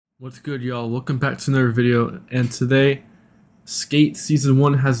What's good, y'all? Welcome back to another video, and today Skate Season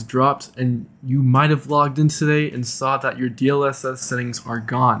 1 has dropped, and you might have logged in today and saw that your DLSS settings are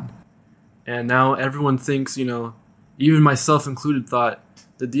gone. And now everyone thinks, even myself included, thought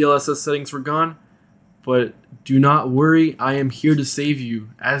the DLSS settings were gone, but do not worry, I am here to save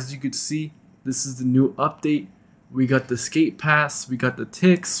you. As you could see, this is the new update. We got the skate pass, we got the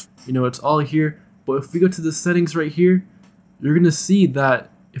ticks, it's all here. But if we go to the settings right here, you're gonna see that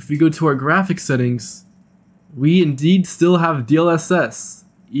if we go to our graphics settings, we indeed still have DLSS,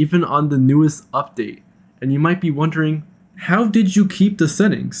 even on the newest update. And you might be wondering, how did you keep the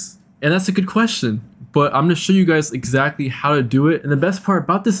settings? And that's a good question, but I'm gonna show you guys exactly how to do it. And the best part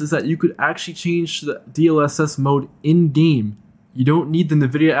about this is that you could actually change the DLSS mode in-game. You don't need the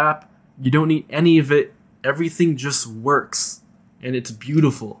Nvidia app, you don't need any of it, everything just works. And it's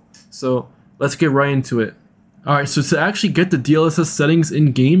beautiful. So let's get right into it. Alright, so to actually get the DLSS settings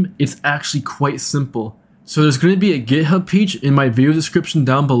in-game, it's actually quite simple. So there's going to be a GitHub page in my video description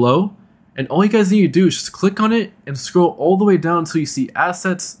down below, and all you guys need to do is just click on it and scroll all the way down until you see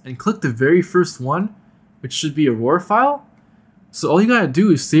assets and click the very first one, which should be a RAW file. So all you gotta do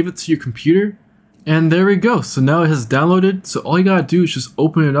is save it to your computer, and there we go. So now it has downloaded, so all you gotta do is just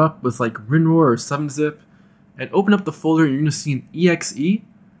open it up with like WinRAR or 7-zip, and open up the folder and you're gonna see an exe.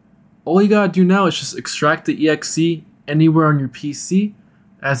 All you gotta do now is just extract the exe anywhere on your PC.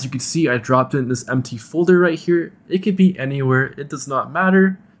 As you can see, I dropped it in this empty folder right here. It could be anywhere, it does not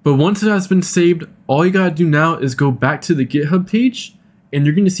matter. But once it has been saved, all you gotta do now is go back to the GitHub page, and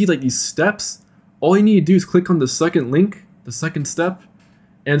you're gonna see like these steps. All you need to do is click on the second link, the second step,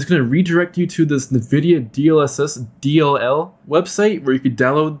 and it's gonna redirect you to this Nvidia DLSS DLL website where you could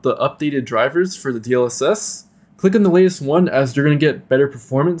download the updated drivers for the DLSS. Click on the latest one, as you're going to get better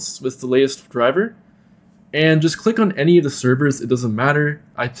performance with the latest driver. And just click on any of the servers, it doesn't matter.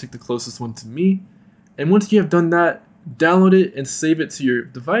 I picked the closest one to me. And once you have done that, download it and save it to your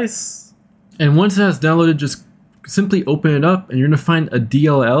device. And once it has downloaded, just simply open it up and you're going to find a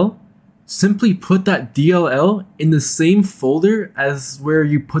DLL. Simply put that DLL in the same folder as where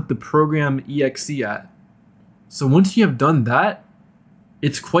you put the program exe at. So once you have done that,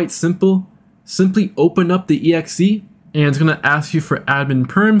 it's quite simple. Simply open up the exe, and it's going to ask you for admin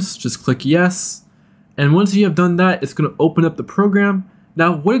perms. Just click yes. And once you have done that, it's going to open up the program.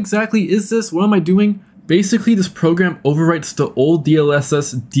 Now, what exactly is this? What am I doing? Basically, this program overwrites the old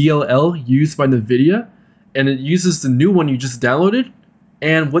DLSS DLL used by Nvidia, and it uses the new one you just downloaded.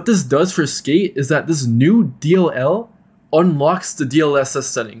 And what this does for Skate is that this new DLL unlocks the DLSS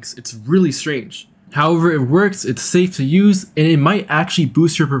settings. It's really strange. However, it works, it's safe to use, and it might actually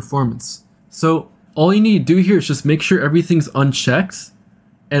boost your performance. So all you need to do here is just make sure everything's unchecked,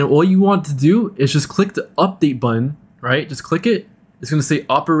 and all you want to do is just click the update button, right? Just click it. It's going to say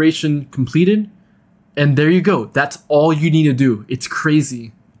operation completed, and there you go. That's all you need to do. It's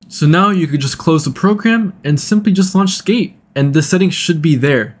crazy. So now you could just close the program and simply just launch Skate, and the settings should be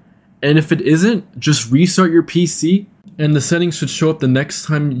there. And if it isn't, just restart your PC and the settings should show up the next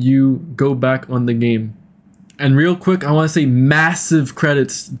time you go back on the game. And real quick, I want to say massive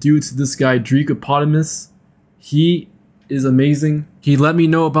credits due to this guy, Dreekopotamus. He is amazing. He let me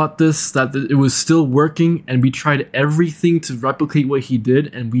know about this, that it was still working, and we tried everything to replicate what he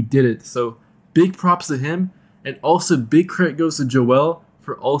did, and we did it. So big props to him, and also big credit goes to Joel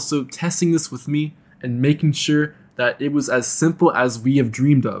for also testing this with me and making sure that it was as simple as we have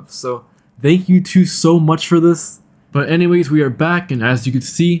dreamed of. So thank you two so much for this. But anyways, we are back, and as you can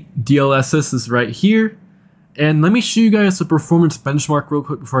see, DLSS is right here. And let me show you guys a performance benchmark real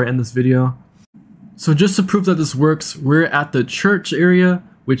quick before I end this video. So just to prove that this works, we're at the church area,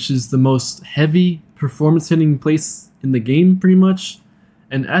 which is the most heavy performance hitting place in the game pretty much.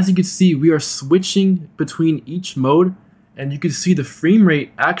 And as you can see, we are switching between each mode, and you can see the frame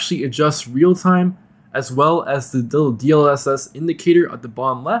rate actually adjusts real time, as well as the little DLSS indicator at the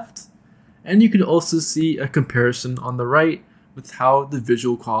bottom left. And you can also see a comparison on the right with how the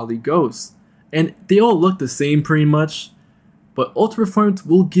visual quality goes. And they all look the same pretty much, but Ultra Performance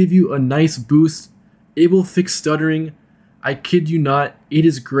will give you a nice boost. It will fix stuttering. I kid you not, it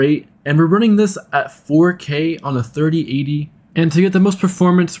is great. And we're running this at 4K on a 3080. And to get the most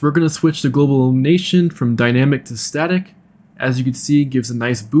performance, we're going to switch the global illumination from dynamic to static. As you can see, it gives a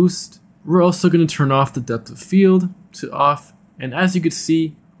nice boost. We're also going to turn off the depth of field to off. And as you can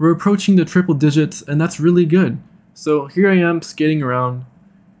see, we're approaching the triple digits, and that's really good. So here I am skating around.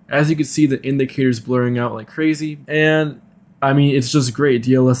 As you can see, the indicator's blurring out like crazy, and I mean, it's just great.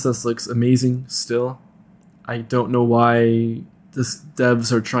 DLSS looks amazing still. I don't know why this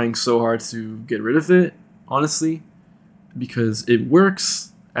devs are trying so hard to get rid of it, honestly, because it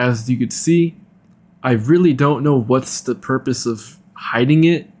works, As you could see, I really don't know what's the purpose of hiding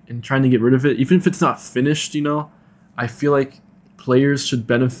it and trying to get rid of it. Even if it's not finished, you know, I feel like players should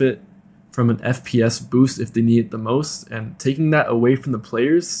benefit from an FPS boost if they need it the most, and taking that away from the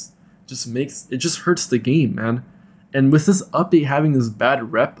players just hurts the game, man. And with this update having this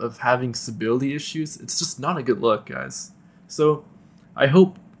bad rep of having stability issues, it's just not a good look, guys. So I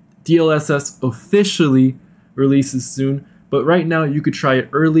hope DLSS officially releases soon, but right now you could try it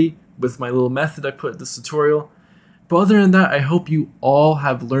early with my little method I put in this tutorial. But other than that, I hope you all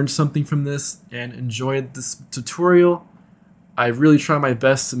have learned something from this and enjoyed this tutorial. I really try my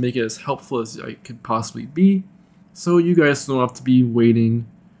best to make it as helpful as I could possibly be, so you guys don't have to be waiting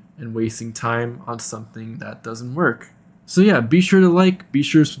and wasting time on something that doesn't work. So yeah, be sure to like, be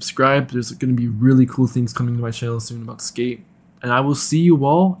sure to subscribe. There's going to be really cool things coming to my channel soon about Skate. And I will see you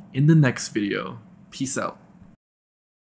all in the next video. Peace out.